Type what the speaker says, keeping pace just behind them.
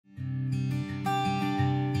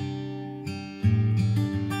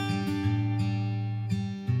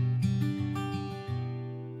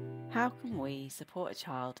we support a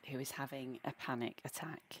child who is having a panic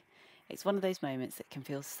attack. It's one of those moments that can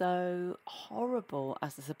feel so horrible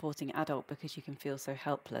as a supporting adult because you can feel so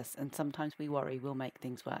helpless, and sometimes we worry we'll make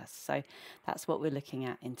things worse. So that's what we're looking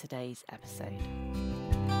at in today's episode.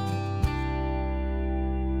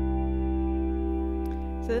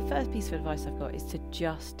 So the first piece of advice I've got is to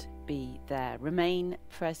just be there. Remain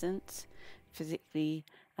present physically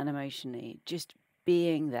and emotionally. Just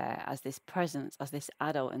being there as this presence, as this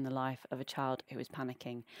adult in the life of a child who is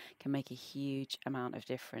panicking can make a huge amount of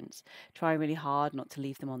difference. Try really hard not to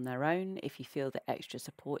leave them on their own. If you feel that extra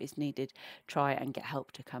support is needed, try and get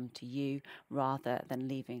help to come to you rather than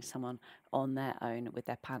leaving someone on their own with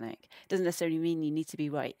their panic. It doesn't necessarily mean you need to be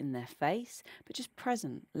right in their face, but just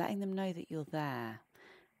present, letting them know that you're there.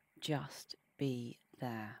 Just be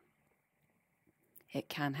there. It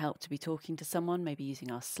can help to be talking to someone, maybe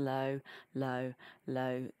using our slow, low,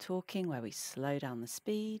 low talking, where we slow down the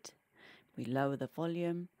speed, we lower the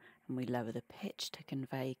volume, and we lower the pitch to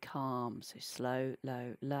convey calm. So slow,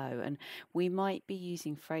 low, low. And we might be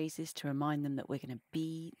using phrases to remind them that we're going to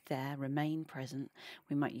be there, remain present.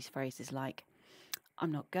 We might use phrases like,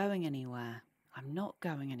 I'm not going anywhere. I'm not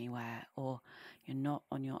going anywhere. Or you're not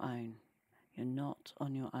on your own. You're not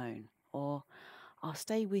on your own. Or I'll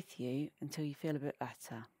stay with you until you feel a bit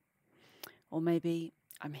better. Or maybe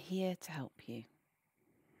I'm here to help you.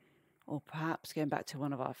 Or perhaps going back to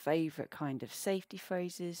one of our favourite kind of safety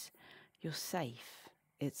phrases, you're safe,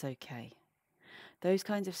 it's okay. Those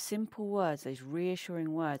kinds of simple words, those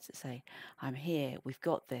reassuring words that say, I'm here, we've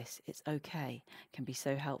got this, it's okay, can be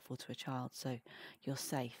so helpful to a child. So you're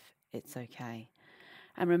safe, it's okay.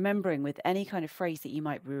 And remembering with any kind of phrase that you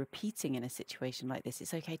might be repeating in a situation like this,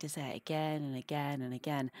 it's okay to say it again and again and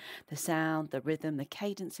again. The sound, the rhythm, the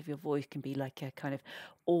cadence of your voice can be like a kind of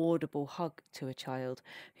audible hug to a child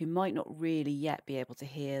who might not really yet be able to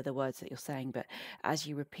hear the words that you're saying, but as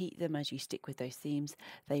you repeat them, as you stick with those themes,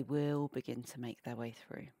 they will begin to make their way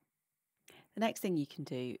through. The next thing you can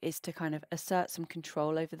do is to kind of assert some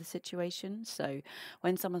control over the situation. So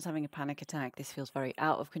when someone's having a panic attack, this feels very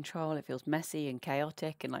out of control. It feels messy and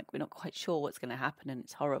chaotic and like we're not quite sure what's going to happen and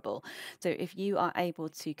it's horrible. So if you are able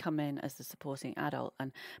to come in as the supporting adult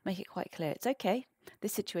and make it quite clear, it's okay.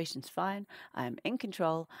 This situation's fine. I'm in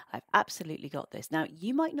control. I've absolutely got this. Now,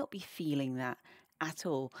 you might not be feeling that at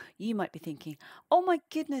all. You might be thinking, oh my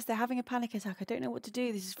goodness, they're having a panic attack. I don't know what to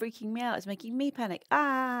do. This is freaking me out. It's making me panic.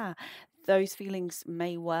 Those feelings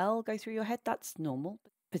may well go through your head. That's normal,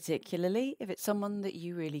 particularly if it's someone that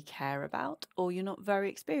you really care about or you're not very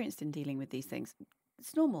experienced in dealing with these things.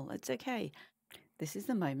 It's normal. It's okay. This is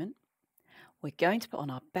the moment. We're going to put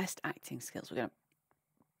on our best acting skills. We're going to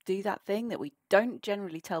do that thing that we don't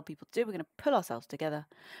generally tell people to do. We're going to pull ourselves together.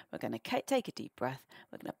 We're going to take a deep breath.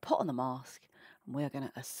 We're going to put on the mask and we're going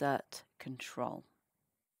to assert control.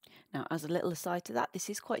 Now, as a little aside to that, this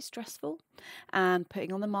is quite stressful, and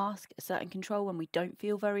putting on the mask, asserting control when we don't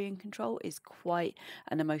feel very in control is quite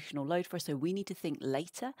an emotional load for us. So we need to think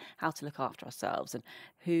later how to look after ourselves and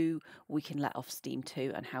who we can let off steam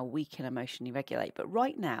to and how we can emotionally regulate. But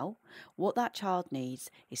right now, what that child needs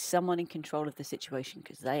is someone in control of the situation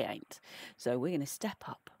because they ain't. So we're going to step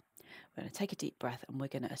up, we're going to take a deep breath, and we're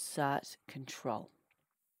going to assert control.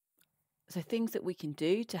 So things that we can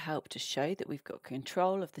do to help to show that we've got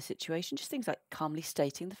control of the situation, just things like calmly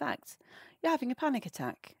stating the facts. You're having a panic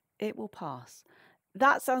attack. It will pass.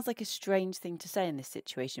 That sounds like a strange thing to say in this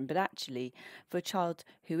situation, but actually, for a child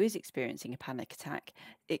who is experiencing a panic attack,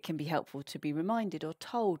 it can be helpful to be reminded or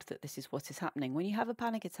told that this is what is happening. When you have a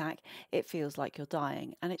panic attack, it feels like you're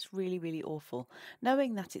dying, and it's really, really awful.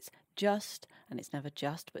 Knowing that it's just, and it's never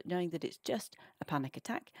just, but knowing that it's just a panic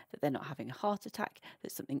attack, that they're not having a heart attack,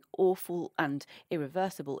 that something awful and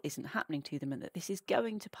irreversible isn't happening to them, and that this is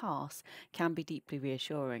going to pass can be deeply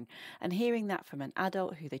reassuring. And hearing that from an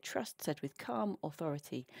adult who they trust said with calm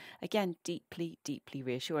authority, again, deeply, deeply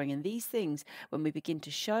reassuring. And these things, when we begin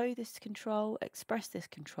to show this control, express this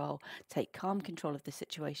control, take calm control of the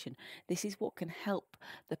situation, this is what can help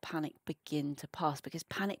the panic begin to pass, because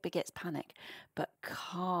panic begets panic, but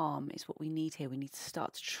calm is what we need here. We need to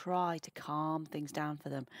start to try to calm things down for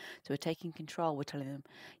them. So we're taking control. We're telling them,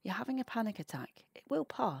 you're having a panic attack. It will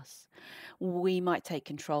pass. We might take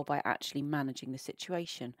control by actually managing the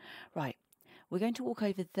situation. Right, we're going to walk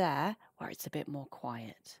over there where it's a bit more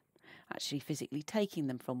quiet. Actually physically taking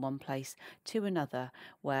them from one place to another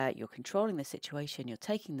where you're controlling the situation, you're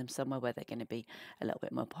taking them somewhere where they're going to be a little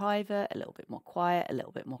bit more private, a little bit more quiet, a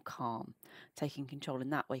little bit more calm. Taking control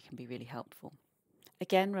in that way can be really helpful.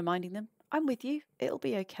 Again, reminding them, I'm with you, it'll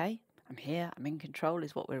be okay. I'm here, I'm in control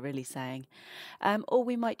is what we're really saying. Or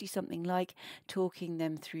we might do something like talking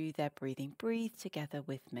them through their breathing. Breathe together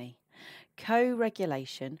with me.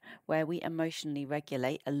 Co-regulation, where we emotionally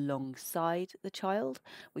regulate alongside the child.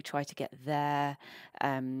 We try to get their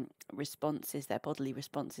responses, their bodily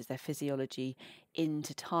responses, their physiology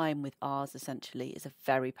into time with ours, essentially, is a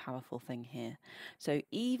very powerful thing here. So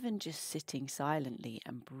even just sitting silently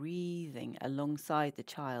and breathing alongside the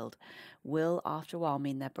child will, after a while,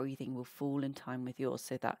 mean their breathing will fall in time with yours.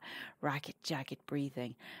 So that ragged, jagged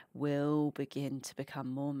breathing will begin to become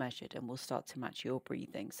more measured and will start to match your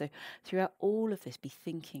breathing. So throughout all of this, be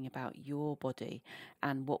thinking about your body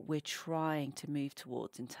and what we're trying to move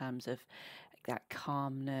towards in terms of that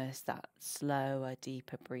calmness, that slower,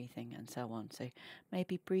 deeper breathing, and so on. So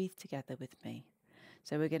maybe breathe together with me.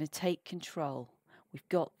 So we're going to take control. We've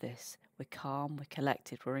got this. We're calm, we're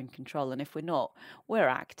collected, we're in control. And if we're not, we're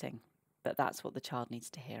acting. But that's what the child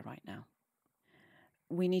needs to hear right now.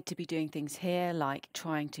 We need to be doing things here like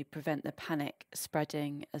trying to prevent the panic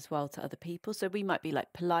spreading as well to other people. So we might be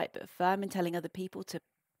like polite but firm in telling other people to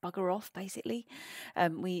bugger off, basically.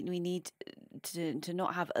 We need to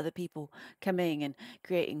not have other people coming and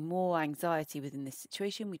creating more anxiety within this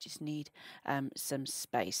situation. We just need some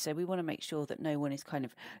space. So we want to make sure that no one is kind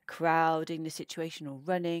of crowding the situation or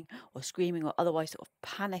running or screaming or otherwise sort of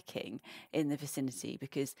panicking in the vicinity,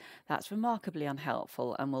 because that's remarkably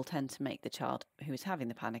unhelpful and will tend to make the child who is having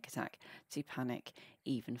the panic attack to panic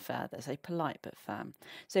even further. So polite but firm.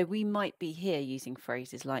 So we might be here using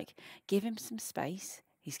phrases like, give him some space,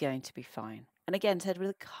 he's going to be fine. And again, said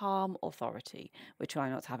with a calm authority. We're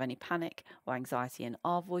trying not to have any panic or anxiety in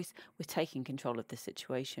our voice. We're taking control of the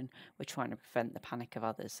situation. We're trying to prevent the panic of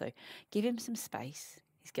others. So give him some space,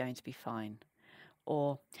 he's going to be fine.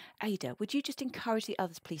 Or, Ada, would you just encourage the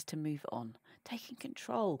others, please, to move on? Taking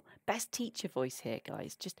control. Best teacher voice here,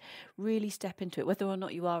 guys. Just really step into it, whether or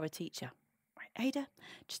not you are a teacher. Right, Ada,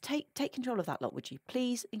 just take control of that lot, would you?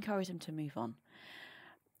 Please encourage them to move on.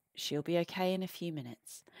 She'll be okay in a few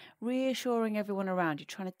minutes. Reassuring everyone around you,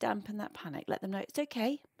 trying to dampen that panic. Let them know it's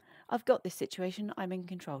okay. I've got this situation. I'm in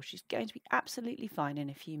control. She's going to be absolutely fine in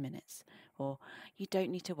a few minutes. Or, you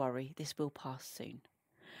don't need to worry. This will pass soon.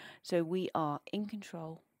 So we are in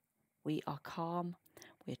control. We are calm.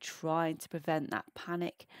 We're trying to prevent that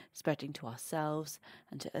panic spreading to ourselves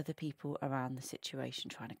and to other people around the situation,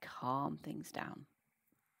 trying to calm things down.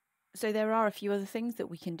 So there are a few other things that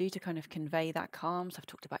we can do to kind of convey that calm. So I've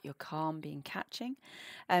talked about your calm being catching,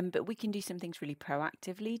 but we can do some things really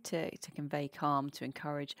proactively to convey calm, to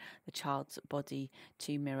encourage the child's body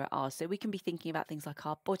to mirror ours. So we can be thinking about things like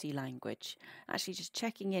our body language, actually just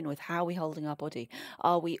checking in with how we're holding our body.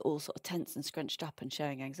 Are we all sort of tense and scrunched up and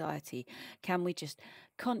showing anxiety? Can we just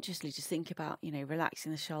consciously just think about,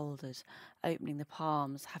 relaxing the shoulders, opening the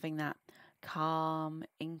palms, having that calm,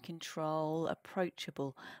 in control,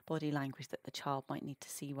 approachable body language that the child might need to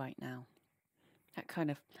see right now. That kind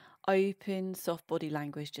of open, soft body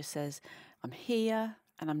language just says, I'm here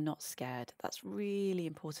and I'm not scared. That's really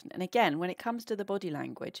important. And again, when it comes to the body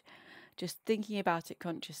language, just thinking about it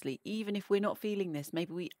consciously, even if we're not feeling this,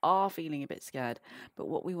 maybe we are feeling a bit scared, but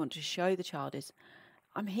what we want to show the child is,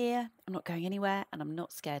 I'm here, I'm not going anywhere, and I'm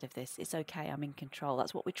not scared of this. It's okay, I'm in control.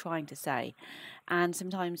 That's what we're trying to say. And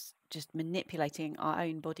sometimes just manipulating our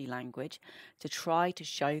own body language to try to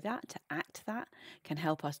show that, to act that, can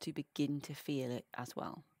help us to begin to feel it as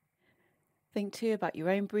well. Think too about your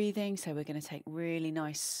own breathing. So we're going to take really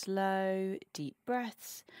nice, slow, deep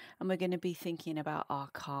breaths, and we're going to be thinking about our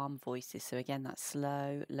calm voices. So again, that's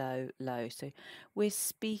slow, low, low. So we're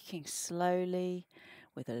speaking slowly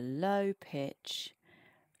with a low pitch,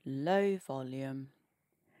 low volume.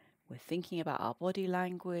 We're thinking about our body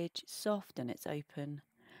language, soft and it's open.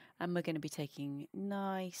 And we're going to be taking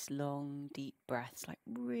nice, long, deep breaths, like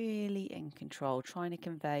really in control, trying to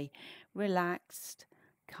convey relaxed,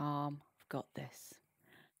 calm, I've got this.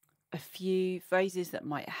 A few phrases that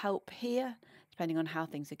might help here, depending on how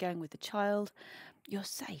things are going with the child. You're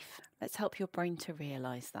safe. Let's help your brain to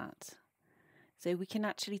realise that. So we can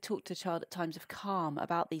actually talk to a child at times of calm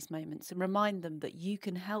about these moments and remind them that you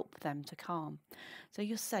can help them to calm. So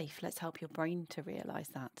you're safe. Let's help your brain to realise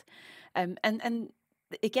that. And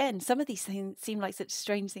again, some of these things seem like such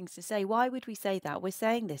strange things to say. Why would we say that? We're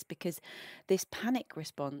saying this because this panic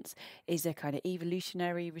response is a kind of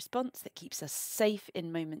evolutionary response that keeps us safe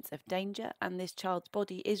in moments of danger. And this child's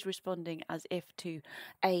body is responding as if to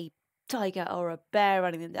a tiger or a bear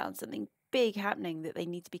running them down, something big happening that they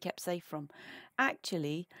need to be kept safe from.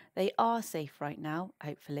 Actually, they are safe right now,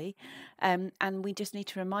 hopefully, and we just need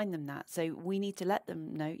to remind them that. So we need to let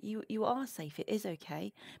them know you are safe. It is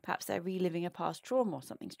okay. Perhaps they're reliving a past trauma or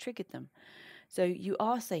something's triggered them. So you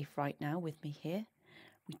are safe right now with me here.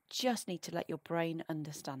 We just need to let your brain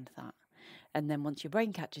understand that. And then once your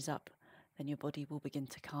brain catches up, then your body will begin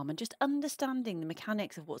to calm. And just understanding the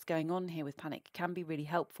mechanics of what's going on here with panic can be really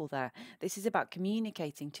helpful there. This is about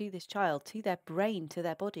communicating to this child, to their brain, to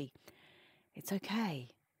their body. It's okay.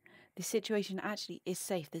 This situation actually is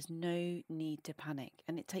safe. There's no need to panic.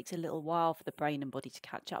 And it takes a little while for the brain and body to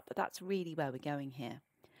catch up, but that's really where we're going here.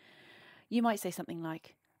 You might say something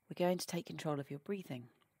like, we're going to take control of your breathing.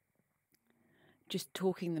 Just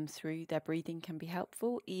talking them through their breathing can be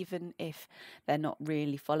helpful, even if they're not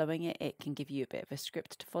really following it. It can give you a bit of a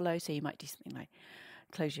script to follow. So you might do something like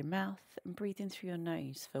close your mouth and breathe in through your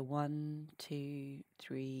nose for 1, 2,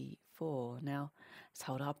 3, 4. Now let's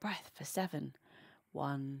hold our breath for 7.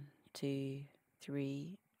 1, 2,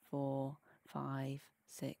 3, 4, 5,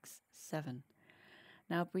 6, 7.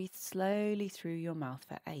 Now breathe slowly through your mouth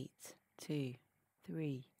for 8, 2,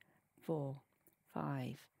 3, 4,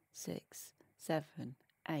 5, 6, 7,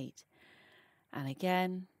 8. And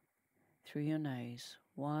again through your nose.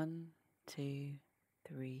 1, 2,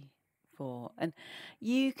 3, 4. And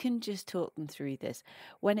you can just talk them through this.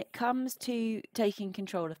 When it comes to taking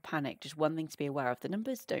control of panic, just one thing to be aware of, the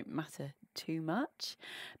numbers don't matter too much,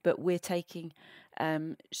 but we're taking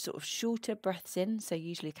sort of shorter breaths in, so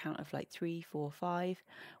usually a count of like 3, 4, 5.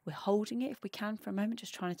 We're holding it if we can for a moment,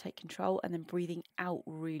 just trying to take control, and then breathing out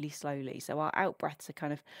really slowly. So our out breaths are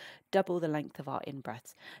kind of double the length of our in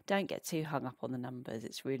breaths. Don't get too hung up on the numbers.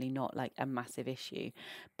 It's really not like a massive issue,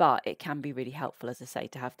 but it can be really helpful, as I say,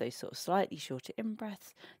 to have those sort of slightly shorter in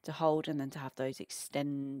breaths to hold, and then to have those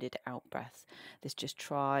extended out breaths. This just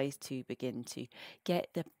tries to begin to get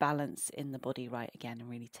the balance in the body right again and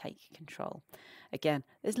really take control. Again,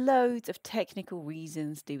 there's loads of technical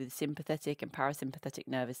reasons to do with the sympathetic and parasympathetic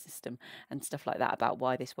nervous system and stuff like that about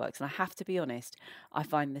why this works. And I have to be honest, I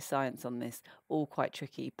find the science on this all quite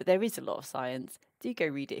tricky, but there is a lot of science. Do go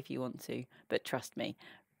read it if you want to, but trust me,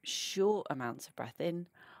 short amounts of breath in,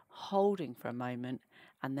 holding for a moment,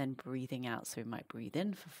 and then breathing out. So we might breathe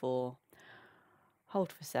in for 4,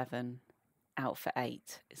 hold for 7, out for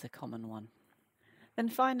 8 is a common one. Then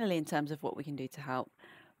finally, in terms of what we can do to help,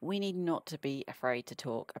 we need not to be afraid to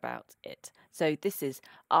talk about it. So this is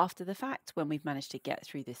after the fact, when we've managed to get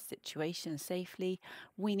through this situation safely.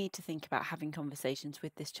 We need to think about having conversations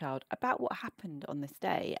with this child about what happened on this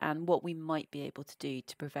day and what we might be able to do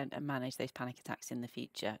to prevent and manage those panic attacks in the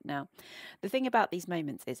future. Now, the thing about these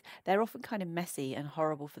moments is they're often kind of messy and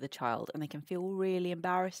horrible for the child, and they can feel really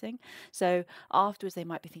embarrassing. So afterwards they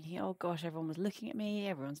might be thinking, oh gosh, everyone was looking at me,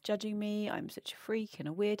 everyone's judging me, I'm such a freak and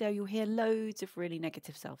a weirdo. You'll hear loads of really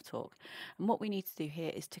negative self-talk. And what we need to do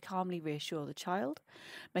here is to calmly reassure the child,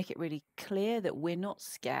 make it really clear that we're not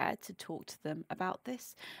scared to talk to them about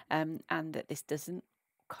this, and that this doesn't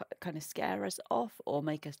kind of scare us off or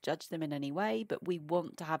make us judge them in any way, but we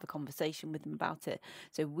want to have a conversation with them about it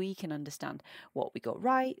so we can understand what we got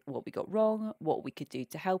right, what we got wrong, what we could do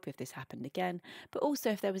to help if this happened again, but also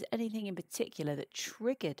if there was anything in particular that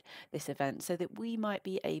triggered this event so that we might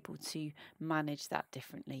be able to manage that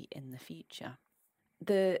differently in the future.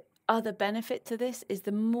 The other benefit to this is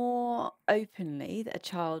the more openly that a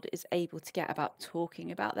child is able to get about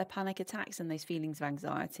talking about their panic attacks and those feelings of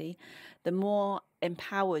anxiety, the more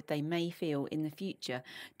empowered they may feel in the future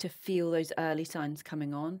to feel those early signs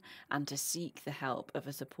coming on and to seek the help of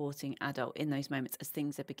a supporting adult in those moments as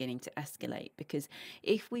things are beginning to escalate. Because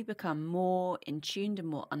if we become more in tune and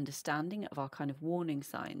more understanding of our kind of warning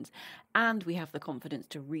signs, and we have the confidence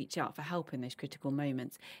to reach out for help in those critical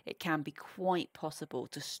moments, it can be quite possible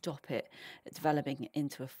to stop it developing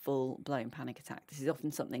into a full-blown panic attack. This is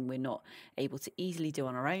often something we're not able to easily do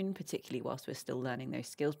on our own, particularly whilst we're still learning those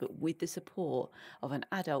skills, but with the support of an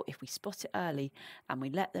adult, if we spot it early and we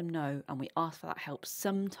let them know and we ask for that help,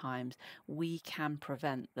 sometimes we can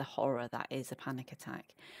prevent the horror that is a panic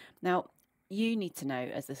attack. Now, you need to know,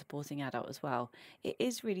 as the supporting adult as well, it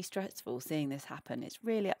is really stressful seeing this happen. It's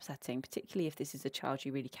really upsetting, particularly if this is a child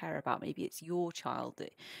you really care about. Maybe it's your child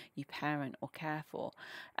that you parent or care for.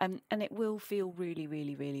 And it will feel really,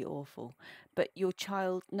 really, really awful. But your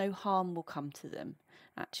child, no harm will come to them,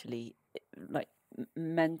 actually. Like,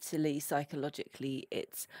 mentally, psychologically,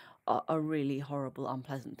 it's a really horrible,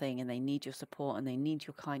 unpleasant thing, and they need your support and they need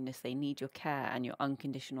your kindness, they need your care and your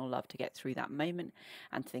unconditional love to get through that moment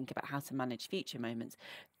and to think about how to manage future moments.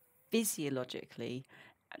 Physiologically,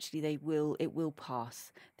 actually it will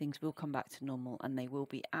pass, things will come back to normal, and they will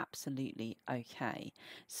be absolutely okay.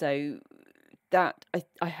 So that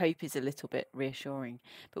I hope is a little bit reassuring,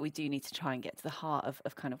 but we do need to try and get to the heart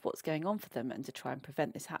of kind of what's going on for them, and to try and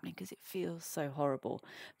prevent this happening, because it feels so horrible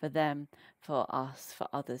for them, for us, for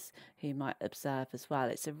others who might observe as well.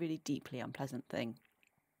 It's a really deeply unpleasant thing.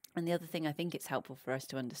 And the other thing I think it's helpful for us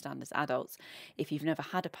to understand as adults, if you've never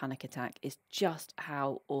had a panic attack, is just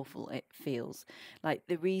how awful it feels. Like,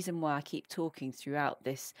 the reason why I keep talking throughout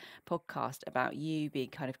this podcast about you being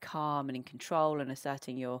kind of calm and in control and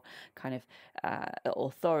asserting your kind of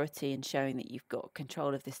authority and showing that you've got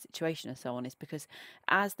control of this situation and so on, is because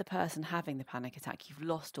as the person having the panic attack, you've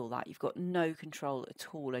lost all that. You've got no control at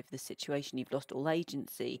all over the situation. You've lost all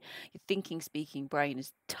agency. Your thinking, speaking brain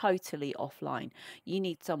is totally offline. You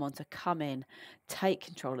need someone to come in, take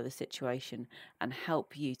control of the situation, and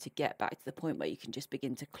help you to get back to the point where you can just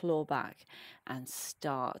begin to claw back and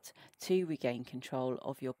start to regain control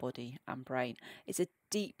of your body and brain. It's a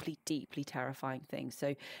deeply, deeply terrifying thing.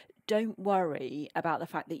 So don't worry about the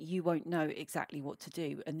fact that you won't know exactly what to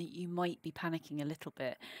do and that you might be panicking a little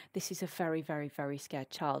bit. This is a very, very, very scared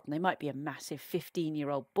child, and they might be a massive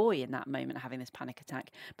 15-year-old boy in that moment having this panic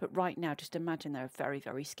attack. But right now, just imagine they're a very,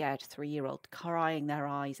 very scared 3-year-old crying their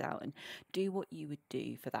eyes out, and do what you would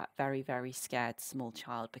do for that very, very scared small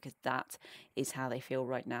child, because that is how they feel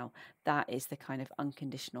right now. That is the kind of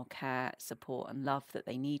unconditional care, support, and love that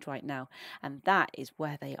they need right now. And that is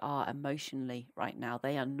where they are emotionally right now.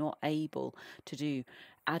 They are not able to do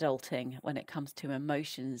adulting when it comes to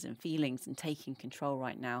emotions and feelings and taking control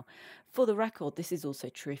right now. For the record, this is also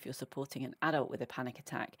true if you're supporting an adult with a panic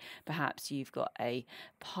attack. Perhaps you've got a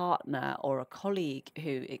partner or a colleague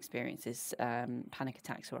who experiences panic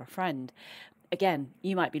attacks, or a friend. Again,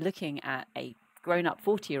 you might be looking at a grown-up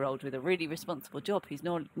 40-year-old with a really responsible job who's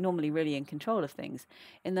normally really in control of things.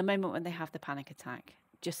 In the moment when they have the panic attack,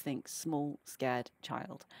 just think small, scared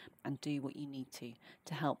child, and do what you need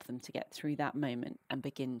to help them to get through that moment and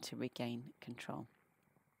begin to regain control.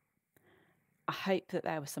 I hope that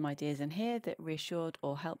there were some ideas in here that reassured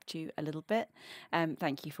or helped you a little bit.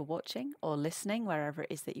 Thank you for watching or listening, wherever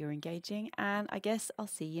it is that you're engaging, and I guess I'll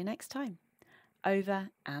see you next time. Over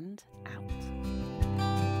and out.